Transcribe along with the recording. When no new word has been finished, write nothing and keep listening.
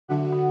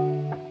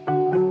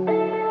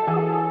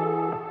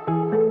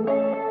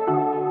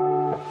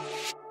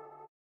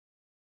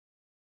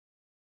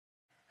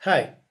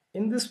Hi,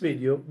 in this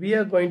video we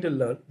are going to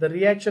learn the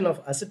reaction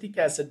of acetic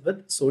acid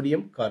with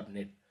sodium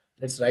carbonate.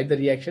 Let's write the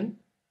reaction.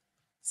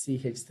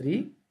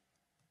 CH3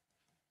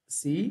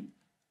 C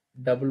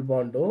double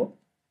bond O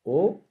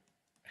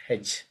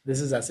H. This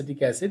is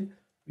acetic acid.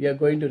 We are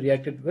going to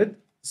react it with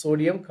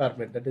sodium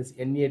carbonate, that is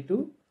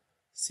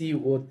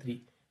Na2CO3.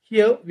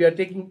 Here we are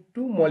taking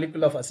two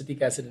molecules of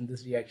acetic acid in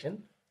this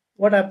reaction.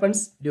 What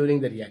happens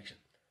during the reaction?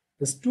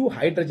 This two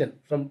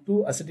hydrogen from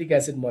two acetic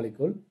acid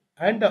molecule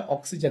and the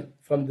oxygen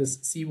from this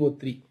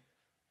CO3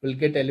 will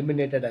get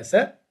eliminated as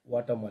a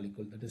water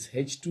molecule, that is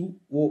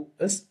H2O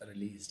is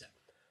released.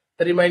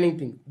 The remaining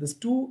thing, this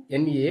 2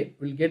 Na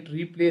will get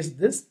replaced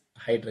this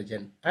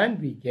hydrogen and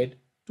we get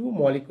two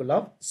molecule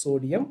of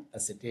sodium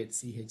acetate,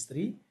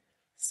 CH3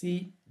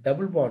 C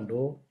double bond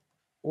O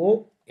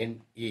Na,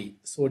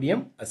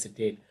 sodium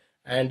acetate.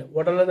 And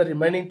what are the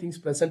remaining things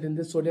present in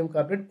this sodium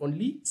carbonate?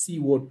 Only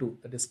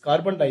CO2, that is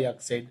carbon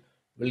dioxide,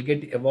 will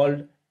get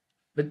evolved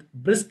with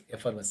brisk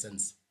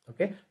effervescence.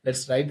 Okay,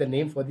 let's write the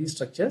name for these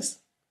structures.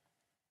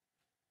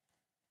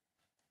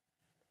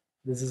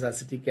 This is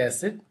acetic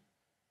acid,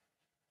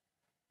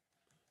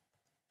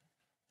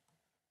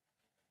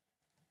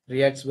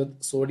 reacts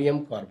with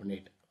sodium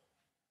carbonate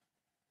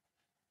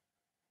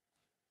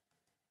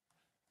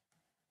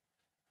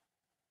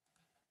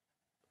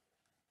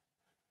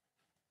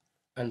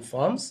and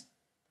forms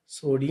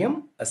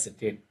sodium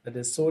acetate, that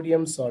is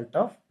sodium salt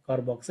of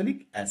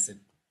carboxylic acid.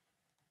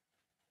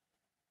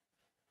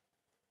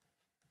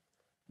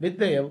 With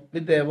the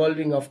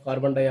evolving of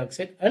carbon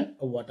dioxide and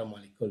a water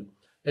molecule.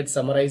 Let's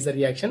summarize the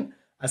reaction.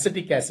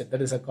 Acetic acid,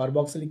 that is a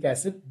carboxylic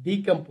acid,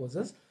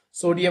 decomposes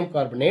sodium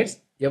carbonates,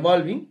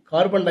 evolving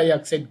carbon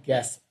dioxide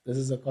gas. This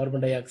is a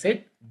carbon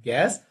dioxide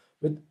gas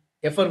with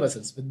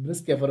effervescence, with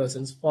brisk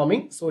effervescence,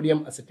 forming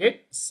sodium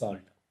acetate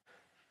salt.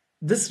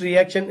 This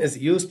reaction is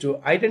used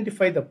to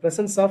identify the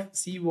presence of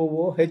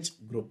COOH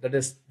group. That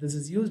is, this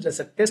is used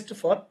as a test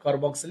for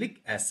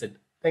carboxylic acid.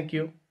 Thank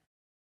you.